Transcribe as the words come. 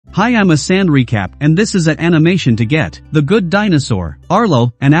Hi, I'm a Sand Recap, and this is an animation to get the good dinosaur.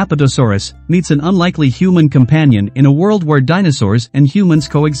 Arlo, an Apatosaurus, meets an unlikely human companion in a world where dinosaurs and humans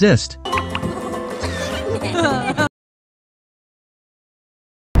coexist.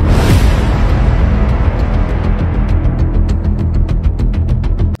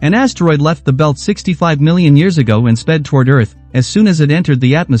 An asteroid left the belt 65 million years ago and sped toward Earth. As soon as it entered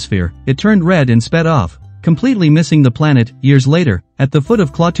the atmosphere, it turned red and sped off, completely missing the planet. Years later, at the foot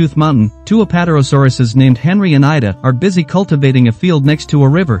of 𝐒𝐲𝐧𝐫𝐞 Mountain, two Apatosauruses named Henry and Ida are busy cultivating a field next to a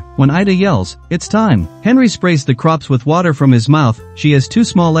river. When Ida yells, "It's time!" Henry sprays the crops with water from his mouth. She has two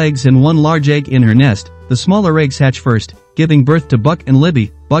small eggs and one large egg in her nest. The smaller eggs hatch first, giving birth to Buck and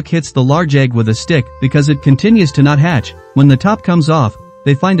Libby. Buck hits the large egg with a stick because it continues to not hatch. When the top comes off,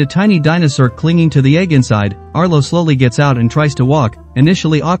 they find a tiny dinosaur clinging to the egg inside. Arlo slowly gets out and tries to walk,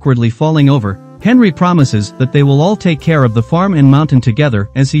 initially awkwardly falling over. Henry promises that they will all take care of the farm and mountain together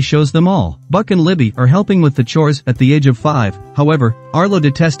as he shows them all. Buck and Libby are helping with the chores at the age of 5. However, Arlo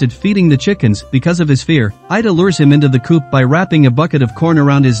detested feeding the chickens because of his fear. Ida lures him into the coop by wrapping a bucket of corn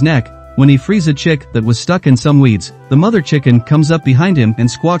around his neck. When he frees a chick that was stuck in some weeds, the mother chicken comes up behind him and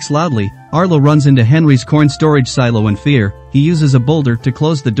squawks loudly. Arlo runs into Henry's corn storage silo in fear. He uses a boulder to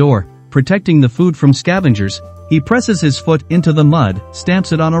close the door, protecting the food from scavengers. He presses his foot into the mud,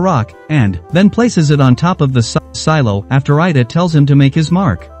 stamps it on a rock, and then places it on top of the silo after Ida tells him to make his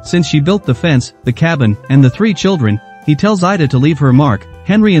mark. Since she built the fence, the cabin, and the 3 children, he tells Ida to leave her mark.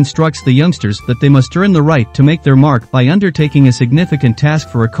 Henry instructs the youngsters that they must earn the right to make their mark by undertaking a significant task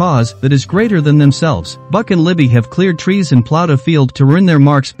for a cause that is greater than themselves. Buck and Libby have cleared trees and plowed a field to earn their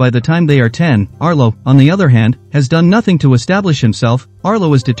marks by the time they are 10. Arlo, on the other hand, has done nothing to establish himself.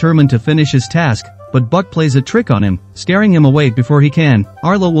 Arlo is determined to finish his task, but Buck plays a trick on him, scaring him away before he can.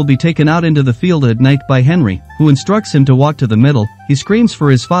 Arlo will be taken out into the field at night by Henry, who instructs him to walk to the middle. He screams for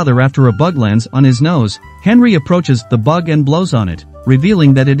his father after a bug lands on his nose. Henry approaches the bug and blows on it,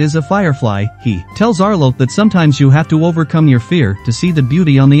 revealing that it is a firefly. He tells Arlo that sometimes you have to overcome your fear to see the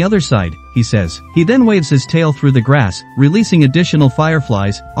beauty on the other side, he says. He then waves his tail through the grass, releasing additional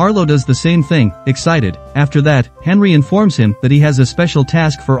fireflies. Arlo does the same thing, excited. After that, Henry informs him that he has a special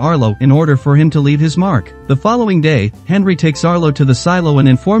task for Arlo in order for him to leave his mark. The following day, Henry takes Arlo to the silo and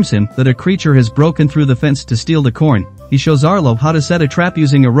informs him that a creature has broken through the fence to steal the corn. He shows Arlo how to set a trap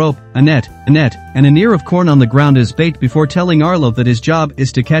using a rope, a net, and an ear of corn on the ground as bait before telling Arlo that his job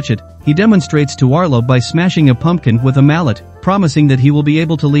is to catch it. He demonstrates to Arlo by smashing a pumpkin with a mallet, promising that he will be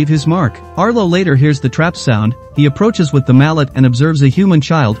able to leave his mark. Arlo later hears the trap sound. He approaches with the mallet and observes a human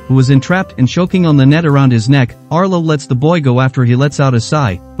child who is entrapped and choking on the net around his neck. Arlo lets the boy go after he lets out a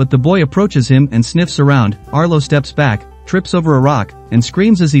sigh, but the boy approaches him and sniffs around. Arlo steps back, trips over a rock, and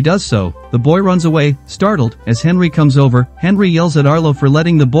screams as he does so. The boy runs away, startled, as Henry comes over. Henry yells at Arlo for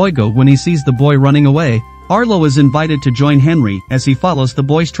letting the boy go when he sees the boy running away. Arlo is invited to join Henry as he follows the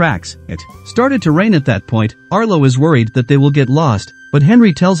boy's tracks. It started to rain at that point. Arlo is worried that they will get lost, but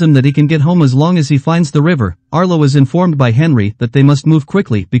Henry tells him that he can get home as long as he finds the river. Arlo is informed by Henry that they must move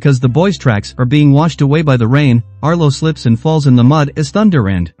quickly because the boy's tracks are being washed away by the rain. Arlo slips and falls in the mud as thunder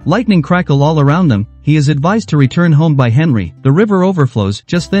and lightning crackle all around them. He is advised to return home by Henry. The river overflows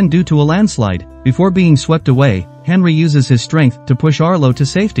just then due to a landslide. Before being swept away, Henry uses his strength to push Arlo to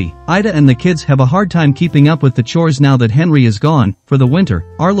safety. Ida and the kids have a hard time keeping up with the chores now that Henry is gone. For the winter,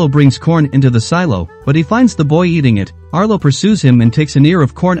 Arlo brings corn into the silo, but he finds the boy eating it. Arlo pursues him and takes an ear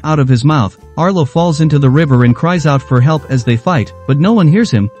of corn out of his mouth. Arlo falls into the river and cries out for help as they fight, but no one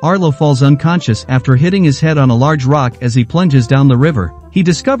hears him. Arlo falls unconscious after hitting his head on a large rock as he plunges down the river. He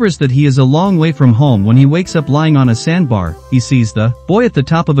discovers that he is a long way from home when he wakes up lying on a sandbar. He sees the boy at the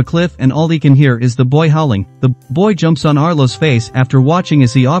top of a cliff and all he can hear is the boy howling. The boy jumps on Arlo's face after watching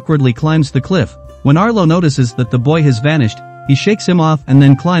as he awkwardly climbs the cliff. When Arlo notices that the boy has vanished, he shakes him off and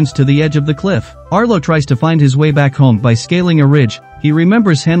then climbs to the edge of the cliff. Arlo tries to find his way back home by scaling a ridge. He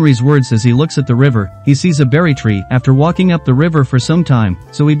remembers Henry's words as he looks at the river. He sees a berry tree after walking up the river for some time,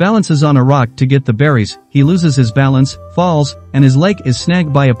 so he balances on a rock to get the berries. He loses his balance, falls, and his leg is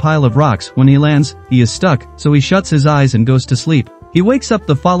snagged by a pile of rocks. When he lands, he is stuck, so he shuts his eyes and goes to sleep. He wakes up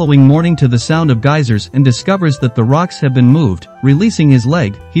the following morning to the sound of geysers and discovers that the rocks have been moved, releasing his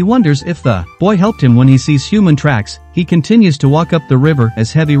leg. He wonders if the boy helped him when he sees human tracks. He continues to walk up the river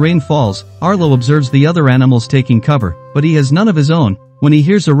as heavy rain falls. Arlo observes the other animals taking cover, but he has none of his own. When he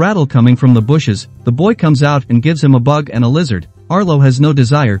hears a rattle coming from the bushes, the boy comes out and gives him a bug and a lizard. Arlo has no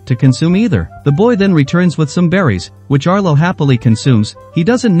desire to consume either. The boy then returns with some berries, which Arlo happily consumes. He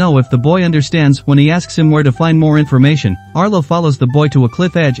doesn't know if the boy understands when he asks him where to find more information. Arlo follows the boy to a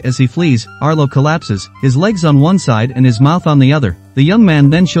cliff edge. As he flees, Arlo collapses, his legs on one side and his mouth on the other. The young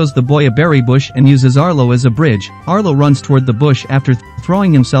man then shows the boy a berry bush and uses Arlo as a bridge. Arlo runs toward the bush after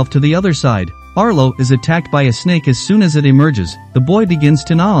throwing himself to the other side. Arlo is attacked by a snake as soon as it emerges. The boy begins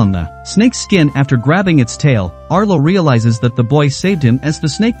to gnaw on the snake's skin. After grabbing its tail, Arlo realizes that the boy saved him as the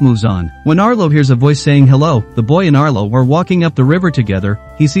snake moves on. When Arlo hears a voice saying hello, the boy and Arlo are walking up the river together.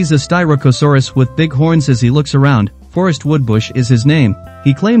 He sees a styracosaurus with big horns. As he looks around, Forest Woodbush is his name.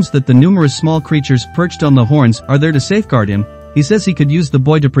 He claims that the numerous small creatures perched on the horns are there to safeguard him. He says he could use the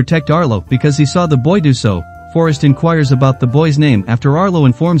boy to protect Arlo because he saw the boy do so. Forrest inquires about the boy's name after Arlo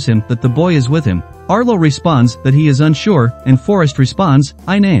informs him that the boy is with him. Arlo responds that he is unsure, and Forrest responds,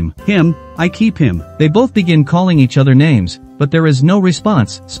 "I name him, I keep him." They both begin calling each other names, but there is no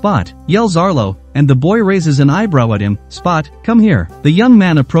response. "Spot," yells Arlo, and the boy raises an eyebrow at him. "Spot, come here." The young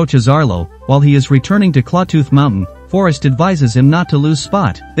man approaches Arlo. While he is returning to Clawtooth Mountain, Forrest advises him not to lose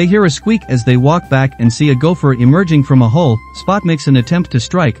Spot. They hear a squeak as they walk back and see a gopher emerging from a hole. Spot makes an attempt to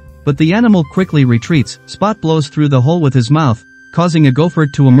strike, but the animal quickly retreats. Spot blows through the hole with his mouth, causing a gopher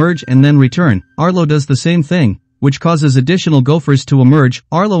to emerge and then return. Arlo does the same thing, which causes additional gophers to emerge.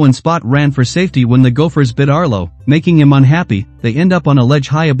 Arlo and Spot ran for safety when the gophers bit Arlo, making him unhappy. They end up on a ledge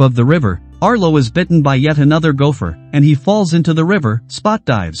high above the river. Arlo is bitten by yet another gopher, and he falls into the river. Spot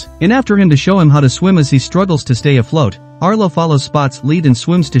dives in after him to show him how to swim as he struggles to stay afloat. Arlo follows Spot's lead and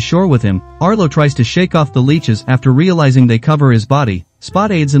swims to shore with him. Arlo tries to shake off the leeches after realizing they cover his body.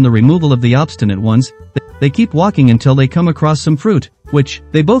 Spot aids in the removal of the obstinate ones. They keep walking until they come across some fruit, which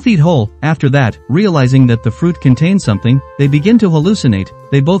they both eat whole. After that, realizing that the fruit contains something, they begin to hallucinate.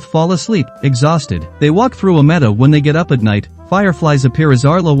 They both fall asleep, exhausted. They walk through a meadow. When they get up at night, fireflies appear as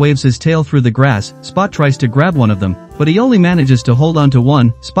Arlo waves his tail through the grass. Spot tries to grab one of them, but he only manages to hold onto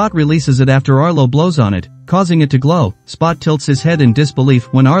one. Spot releases it after Arlo blows on it, causing it to glow. Spot tilts his head in disbelief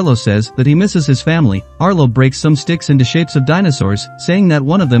when Arlo says that he misses his family. Arlo breaks some sticks into shapes of dinosaurs, saying that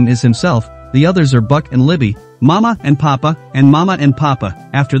one of them is himself. The others are Buck and Libby, Mama and Papa, and Mama and Papa.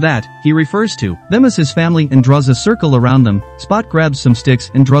 After that, he refers to them as his family and draws a circle around them. Spot grabs some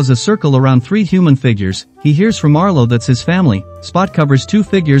sticks and draws a circle around 3 human figures. He hears from Arlo that's his family. Spot covers 2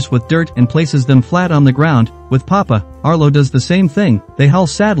 figures with dirt and places them flat on the ground. With Papa, Arlo does the same thing. They howl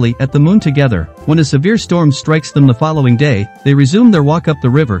sadly at the moon together. When a severe storm strikes them the following day, they resume their walk up the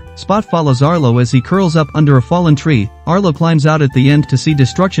river. Spot follows Arlo as he curls up under a fallen tree. Arlo climbs out at the end to see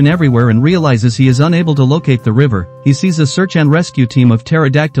destruction everywhere and realizes he is unable to locate the river. He sees a search and rescue team of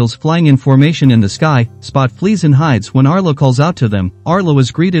pterodactyls flying in formation in the sky. Spot flees and hides when Arlo calls out to them. Arlo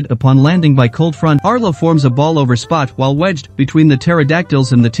is greeted upon landing by cold front. Arlo forms a ball over Spot while wedged between the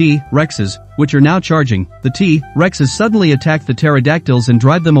pterodactyls and the T-Rexes, which are now charging. The T-Rexes suddenly attack the pterodactyls and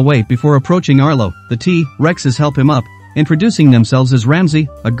drive them away before approaching Arlo. The T-Rexes help him up, introducing themselves as Ramsey,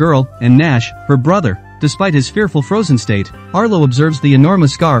 a girl, and Nash, her brother. Despite his fearful frozen state, Arlo observes the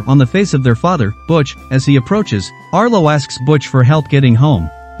enormous scar on the face of their father, Butch. As he approaches, Arlo asks Butch for help getting home,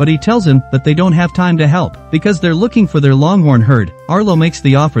 but he tells him that they don't have time to help because they're looking for their longhorn herd. Arlo makes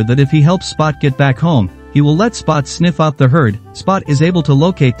the offer that if he helps Spot get back home, he will let Spot sniff out the herd. Spot is able to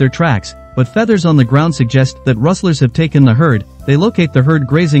locate their tracks, but feathers on the ground suggest that rustlers have taken the herd. They locate the herd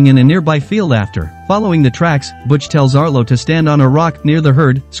grazing in a nearby field. After following the tracks, Butch tells Arlo to stand on a rock near the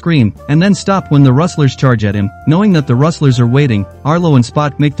herd, scream, and then stop when the rustlers charge at him. Knowing that the rustlers are waiting, Arlo and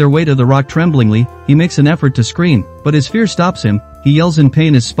Spot make their way to the rock tremblingly. He makes an effort to scream, but his fear stops him. He yells in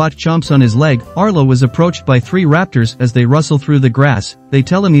pain as Spot chomps on his leg. Arlo is approached by 3 raptors as they rustle through the grass. They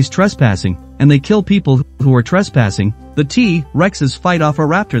tell him he's trespassing, and they kill people who are trespassing. The T-Rexes fight off a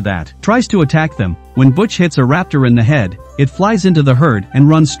raptor that tries to attack them. When Butch hits a raptor in the head, it flies into the herd and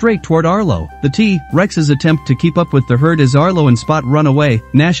runs straight toward Arlo. The T-Rexes attempt to keep up with the herd as Arlo and Spot run away.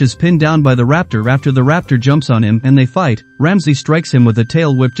 Nash is pinned down by the raptor after the raptor jumps on him and they fight. Ramsey strikes him with a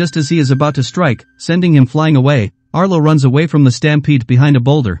tail whip just as he is about to strike, sending him flying away. Arlo runs away from the stampede behind a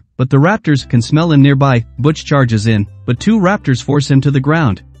boulder, but the raptors can smell him nearby. Butch charges in, but 2 raptors force him to the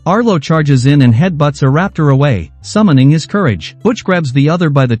ground. Arlo charges in and headbutts a raptor away, summoning his courage. Butch grabs the other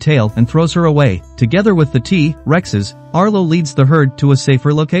by the tail and throws her away. Together with the T-Rexes, Arlo leads the herd to a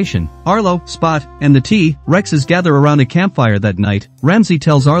safer location. Arlo, Spot, and the T-Rexes gather around a campfire that night. Ramsey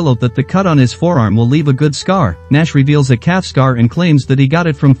tells Arlo that the cut on his forearm will leave a good scar. Nash reveals a calf scar and claims that he got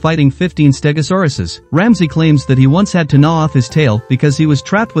it from fighting 15 stegosauruses. Ramsey claims that he once had to gnaw off his tail because he was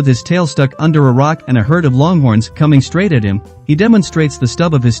trapped with his tail stuck under a rock and a herd of longhorns coming straight at him. He demonstrates the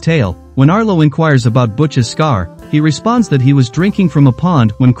stub of his tail. When Arlo inquires about Butch's scar, he responds that he was drinking from a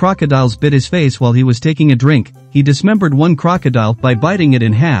pond when crocodiles bit his face while he was taking a drink. He dismembered one crocodile by biting it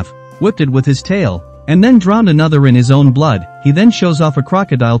in half, whipped it with his tail, and then drowned another in his own blood. He then shows off a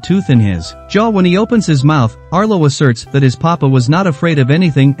crocodile tooth in his jaw when he opens his mouth. Arlo asserts that his papa was not afraid of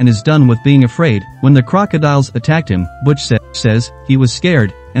anything and is done with being afraid. When the crocodiles attacked him, Butch says he was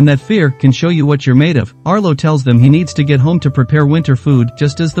scared, and that fear can show you what you're made of. Arlo tells them he needs to get home to prepare winter food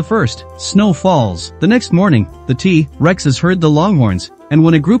just as the first snow falls. The next morning, the T-Rexes herd the longhorns, and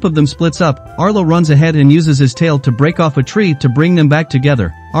when a group of them splits up, Arlo runs ahead and uses his tail to break off a tree to bring them back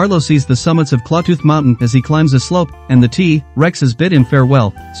together. Arlo sees the summits of Clawtooth Mountain as he climbs a slope, and the T-Rexes bid him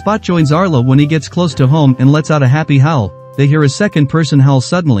farewell. Spot joins Arlo when he gets close to home and lets out a happy howl. They hear a second-person howl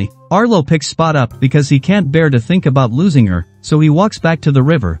suddenly. Arlo picks Spot up because he can't bear to think about losing her, so he walks back to the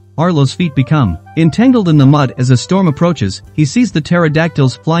river. Arlo's feet become entangled in the mud as a storm approaches. He sees the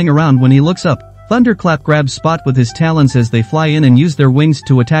pterodactyls flying around when he looks up. Thunderclap grabs Spot with his talons as they fly in and use their wings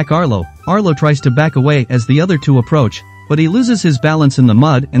to attack Arlo. Arlo tries to back away as the other two approach, but he loses his balance in the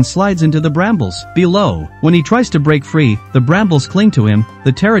mud and slides into the brambles below. When he tries to break free, the brambles cling to him.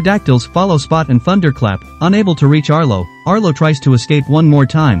 The pterodactyls follow Spot and Thunderclap. Unable to reach Arlo, Arlo tries to escape one more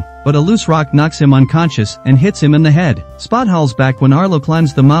time, but a loose rock knocks him unconscious and hits him in the head. Spot howls back when Arlo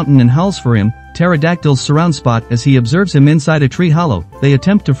climbs the mountain and howls for him. Pterodactyls surround Spot as he observes him inside a tree hollow. They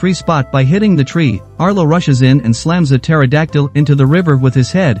attempt to free Spot by hitting the tree. Arlo rushes in and slams a pterodactyl into the river with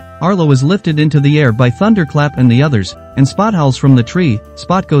his head. Arlo is lifted into the air by Thunderclap and the others, and Spot howls from the tree.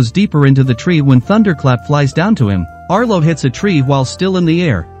 Spot goes deeper into the tree when Thunderclap flies down to him. Arlo hits a tree while still in the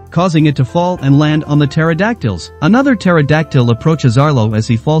air, causing it to fall and land on the pterodactyls. Another pterodactyl approaches Arlo as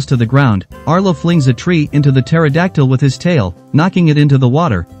he falls to the ground. Arlo flings a tree into the pterodactyl with his tail, knocking it into the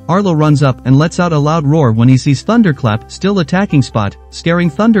water. Arlo runs up and lets out a loud roar when he sees Thunderclap still attacking Spot, scaring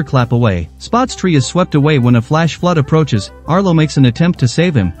Thunderclap away. Spot's tree is swept away when a flash flood approaches. Arlo makes an attempt to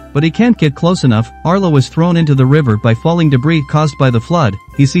save him, but he can't get close enough. Arlo is thrown into the river by falling debris caused by the flood.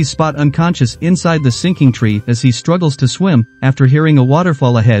 He sees Spot unconscious inside the sinking tree as he struggles to swim. After hearing a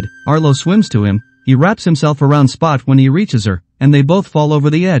waterfall ahead, Arlo swims to him. He wraps himself around Spot when he reaches her, and they both fall over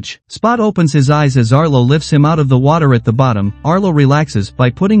the edge. Spot opens his eyes as Arlo lifts him out of the water at the bottom. Arlo relaxes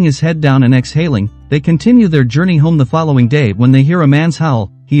by putting his head down and exhaling. They continue their journey home the following day when they hear a man's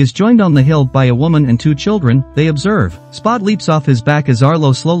howl. He is joined on the hill by a woman and two children. They observe. Spot leaps off his back as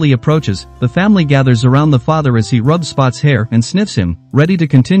Arlo slowly approaches. The family gathers around the father as he rubs Spot's hair and sniffs him. Ready to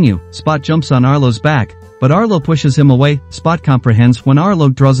continue, Spot jumps on Arlo's back, but Arlo pushes him away. Spot comprehends when Arlo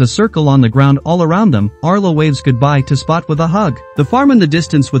draws a circle on the ground all around them. Arlo waves goodbye to Spot with a hug. The farm in the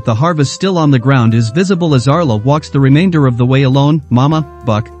distance with the harvest still on the ground is visible as Arlo walks the remainder of the way alone. Mama,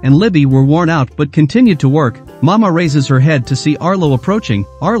 Buck, and Libby were worn out but continued to work. Mama raises her head to see Arlo approaching.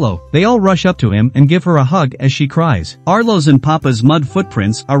 Arlo. They all rush up to him and give her a hug as she cries. Arlo's and Papa's mud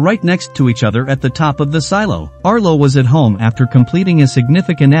footprints are right next to each other at the top of the silo. Arlo was at home after completing a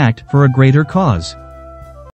significant act for a greater cause.